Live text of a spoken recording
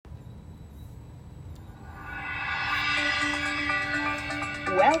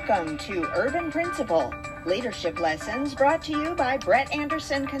Welcome to Urban Principal, leadership lessons brought to you by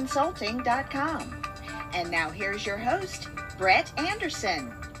BrettAndersonConsulting.com. And now here's your host, Brett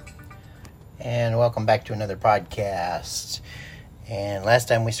Anderson. And welcome back to another podcast. And last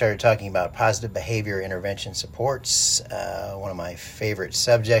time we started talking about positive behavior intervention supports, one of my favorite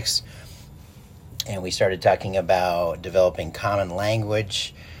subjects. And we started talking about developing common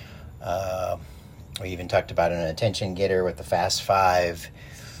language. We even talked about an attention getter with the Fast Five.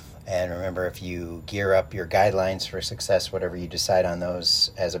 And remember, if you gear up your guidelines for success, whatever you decide on those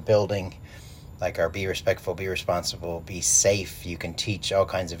as a building, like our be respectful, be responsible, be safe, you can teach all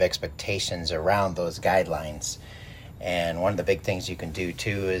kinds of expectations around those guidelines. And one of the big things you can do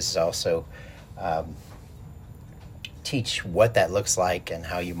too is also teach what that looks like and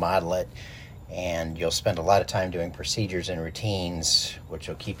how you model it. And you'll spend a lot of time doing procedures and routines, which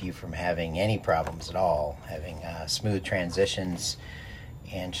will keep you from having any problems at all, having smooth transitions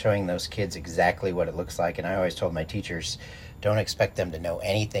and showing those kids exactly what it looks like. And I always told my teachers, don't expect them to know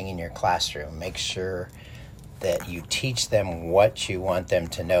anything in your classroom. Make sure that you teach them what you want them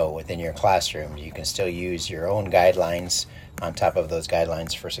to know within your classroom. You can still use your own guidelines on top of those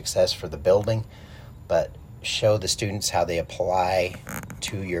guidelines for success for the building, but show the students how they apply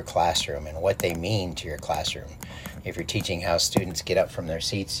to your classroom and what they mean to your classroom. If you're teaching how students get up from their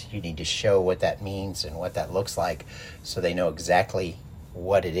seats, you need to show what that means and what that looks like so they know exactly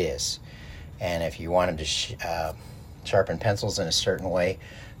what it is. And if you want them to sharpen pencils in a certain way,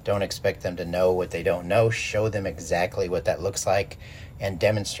 don't expect them to know what they don't know. Show them exactly what that looks like and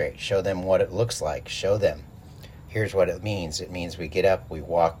demonstrate. Show them what it looks like. Show them. Here's what it means. It means we get up, we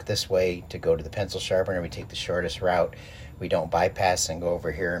walk this way to go to the pencil sharpener, we take the shortest route. We don't bypass and go over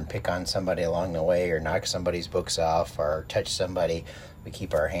here and pick on somebody along the way or knock somebody's books off or touch somebody. We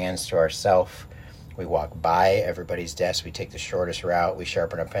keep our hands to ourselves. We walk by everybody's desk, we take the shortest route, we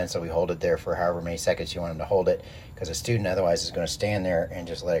sharpen our pencil, we hold it there for however many seconds you want them to hold it, because a student otherwise is going to stand there and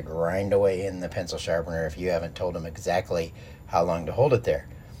just let it grind away in the pencil sharpener if you haven't told them exactly how long to hold it there.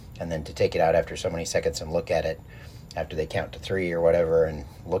 And then to take it out after so many seconds and look at it after they count to 3 or whatever and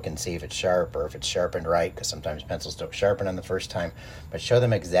look and see if it's sharp or if it's sharpened right, because sometimes pencils don't sharpen on the first time, but show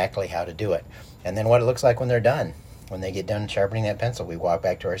them exactly how to do it. And then what it looks like when they're done. When they get done sharpening that pencil, we walk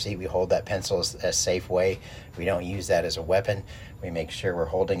back to our seat, we hold that pencil a safe way. We don't use that as a weapon. We make sure we're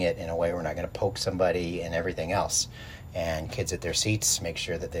holding it in a way we're not going to poke somebody and everything else. And kids at their seats, make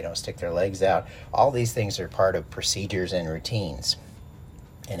sure that they don't stick their legs out. All these things are part of procedures and routines.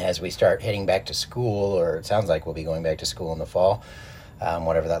 And as we start heading back to school, or it sounds like we'll be going back to school in the fall,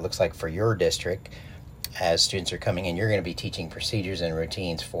 whatever that looks like for your district, as students are coming in, you're going to be teaching procedures and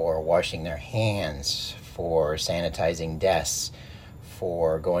routines for washing their hands, for sanitizing desks,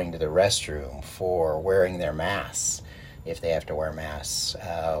 for going to the restroom, for wearing their masks, if they have to wear masks,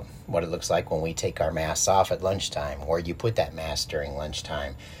 what it looks like when we take our masks off at lunchtime, where you put that mask during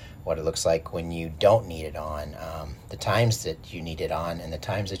lunchtime, what it looks like when you don't need it on, the times that you need it on and the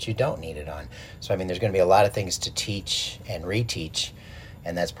times that you don't need it on. So, there's going to be a lot of things to teach and reteach,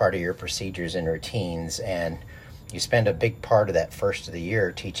 and that's part of your procedures and routines. And you spend a big part of that first of the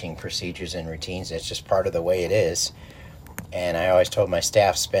year teaching procedures and routines. It's just part of the way it is. And I always told my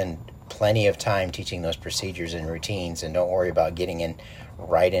staff, spend plenty of time teaching those procedures and routines, and don't worry about getting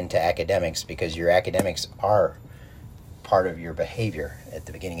right into academics, because your academics are part of your behavior at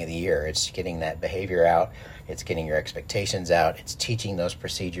the beginning of the year. It's getting that behavior out, it's getting your expectations out, it's teaching those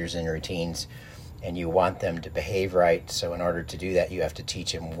procedures and routines, and you want them to behave right. So in order to do that, you have to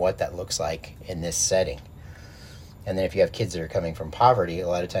teach them what that looks like in this setting. And then if you have kids that are coming from poverty, a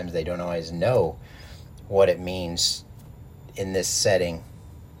lot of times they don't always know what it means in this setting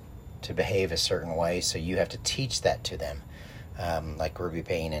to behave a certain way, so you have to teach that to them. Like Ruby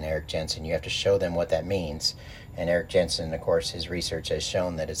Payne and Eric Jensen, you have to show them what that means. And Eric Jensen, of course, his research has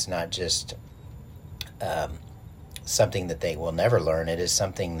shown that it's not just something that they will never learn. It is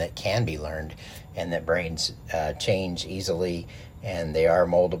something that can be learned, and that brains change easily, and they are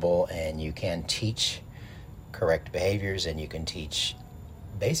moldable, and you can teach correct behaviors, and you can teach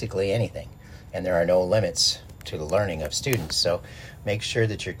basically anything. And there are no limits to the learning of students. So make sure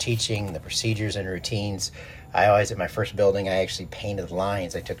that you're teaching the procedures and routines. I always, at my first building, I actually painted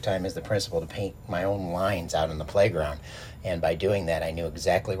lines. I took time as the principal to paint my own lines out on the playground. And by doing that, I knew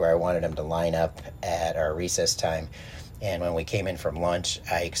exactly where I wanted them to line up at our recess time. And when we came in from lunch,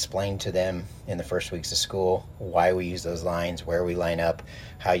 I explained to them in the first weeks of school why we use those lines, where we line up,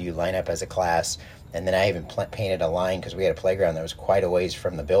 how you line up as a class. And then I even painted a line, because we had a playground that was quite a ways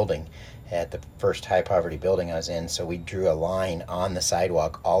from the building at the first high poverty building I was in. So we drew a line on the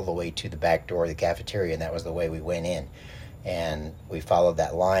sidewalk all the way to the back door of the cafeteria, and that was the way we went in. And we followed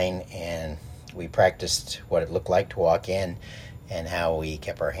that line, and we practiced what it looked like to walk in and how we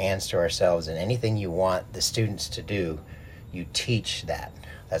kept our hands to ourselves. And anything you want the students to do, you teach that.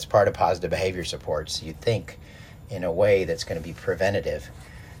 That's part of positive behavior supports. You think in a way that's going to be preventative,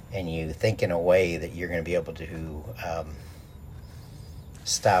 and you think in a way that you're going to be able to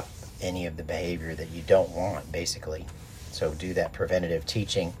stop any of the behavior that you don't want, basically. So do that preventative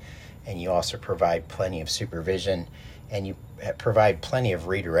teaching, and you also provide plenty of supervision, and you provide plenty of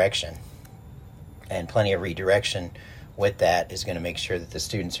redirection. And plenty of redirection with that is going to make sure that the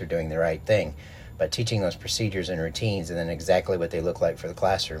students are doing the right thing. But teaching those procedures and routines and then exactly what they look like for the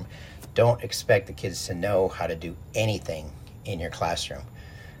classroom, don't expect the kids to know how to do anything in your classroom.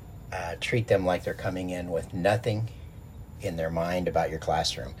 Treat them like they're coming in with nothing in their mind about your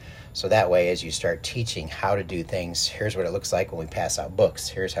classroom. So that way, as you start teaching how to do things, here's what it looks like when we pass out books.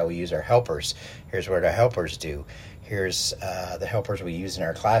 Here's how we use our helpers. Here's what our helpers do. Here's the helpers we use in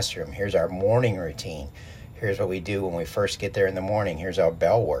our classroom. Here's our morning routine. Here's what we do when we first get there in the morning. Here's our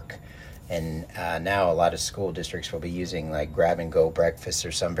bell work. And now a lot of school districts will be using like grab-and-go breakfasts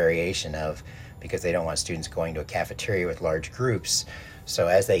or some variation of, because they don't want students going to a cafeteria with large groups. So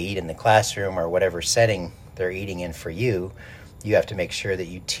as they eat in the classroom or whatever setting they're eating in for you, you have to make sure that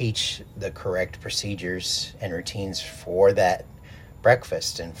you teach the correct procedures and routines for that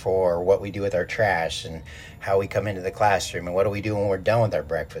breakfast and for what we do with our trash and how we come into the classroom and what do we do when we're done with our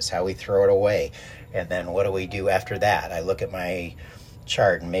breakfast, how we throw it away, and then what do we do after that. I look at my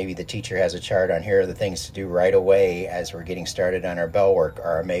chart, and maybe the teacher has a chart on here are the things to do right away as we're getting started on our bell work,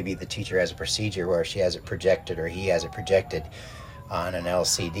 or maybe the teacher has a procedure where she has it projected or he has it projected on an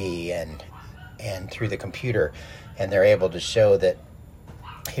LCD and through the computer, and they're able to show that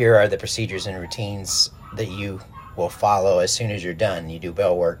here are the procedures and routines that you will follow as soon as you're done. You do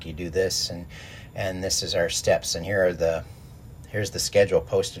bell work, you do this, and this is our steps, and here's the schedule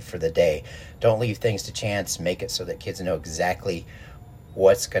posted for the day. Don't leave things to chance. Make it so that kids know exactly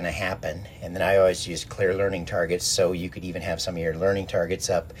what's going to happen. And then I always use clear learning targets, so you could even have some of your learning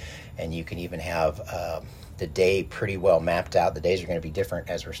targets up, and you can even have the day pretty well mapped out. The days are going to be different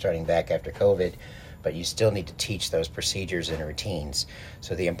as we're starting back after COVID, but you still need to teach those procedures and routines.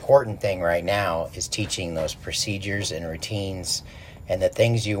 So the important thing right now is teaching those procedures and routines, and the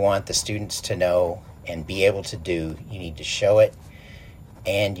things you want the students to know and be able to do, you need to show it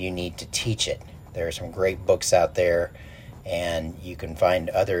and you need to teach it. There are some great books out there, and you can find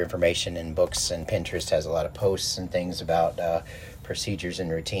other information in books, and Pinterest has a lot of posts and things about procedures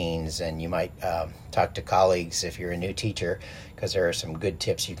and routines, and you might talk to colleagues if you're a new teacher, because there are some good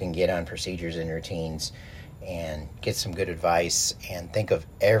tips you can get on procedures and routines and get some good advice, and think of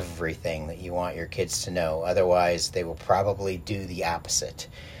everything that you want your kids to know. Otherwise, they will probably do the opposite.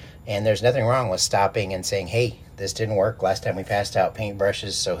 And there's nothing wrong with stopping and saying, hey, this didn't work. Last time we passed out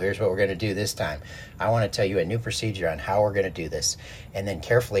paintbrushes, so here's what we're going to do this time. I want to tell you a new procedure on how we're going to do this. And then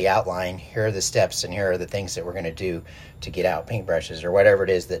carefully outline, here are the steps and here are the things that we're going to do to get out paintbrushes or whatever it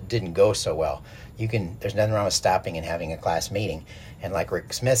is that didn't go so well. There's nothing wrong with stopping and having a class meeting. And like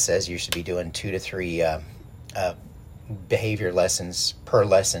Rick Smith says, you should be doing 2 to 3 behavior lessons per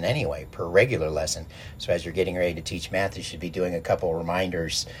lesson anyway, per regular lesson. So as you're getting ready to teach math, you should be doing a couple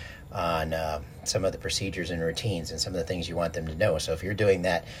reminders on some of the procedures and routines and some of the things you want them to know. So if you're doing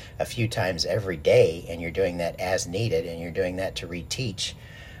that a few times every day, and you're doing that as needed, and you're doing that to reteach,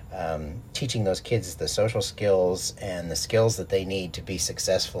 teaching those kids the social skills and the skills that they need to be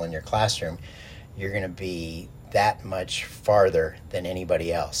successful in your classroom, you're going to be that much farther than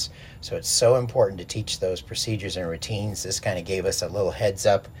anybody else. So it's so important to teach those procedures and routines. This kind of gave us a little heads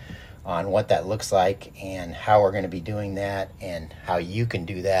up on what that looks like and how we're going to be doing that and how you can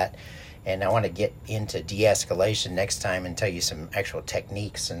do that. And I want to get into de-escalation next time and tell you some actual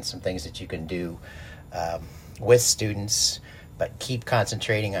techniques and some things that you can do with students, but keep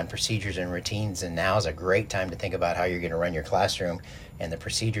concentrating on procedures and routines. And now is a great time to think about how you're going to run your classroom and the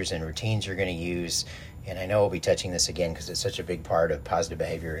procedures and routines you're going to use. And I know we'll be touching this again because it's such a big part of positive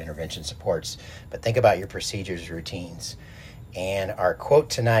behavior intervention supports, but think about your procedures, routines. And our quote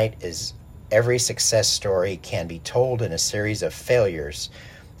tonight is, every success story can be told in a series of failures.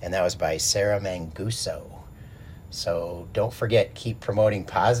 And that was by Sarah Manguso. So don't forget, keep promoting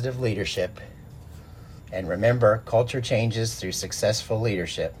positive leadership. And remember, culture changes through successful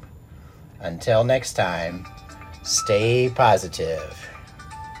leadership. Until next time, stay positive.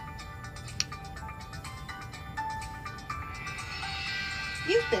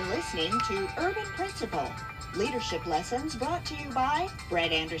 You've been listening to Urban Principal, leadership lessons brought to you by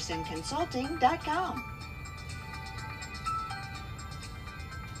BrettAndersonConsulting.com.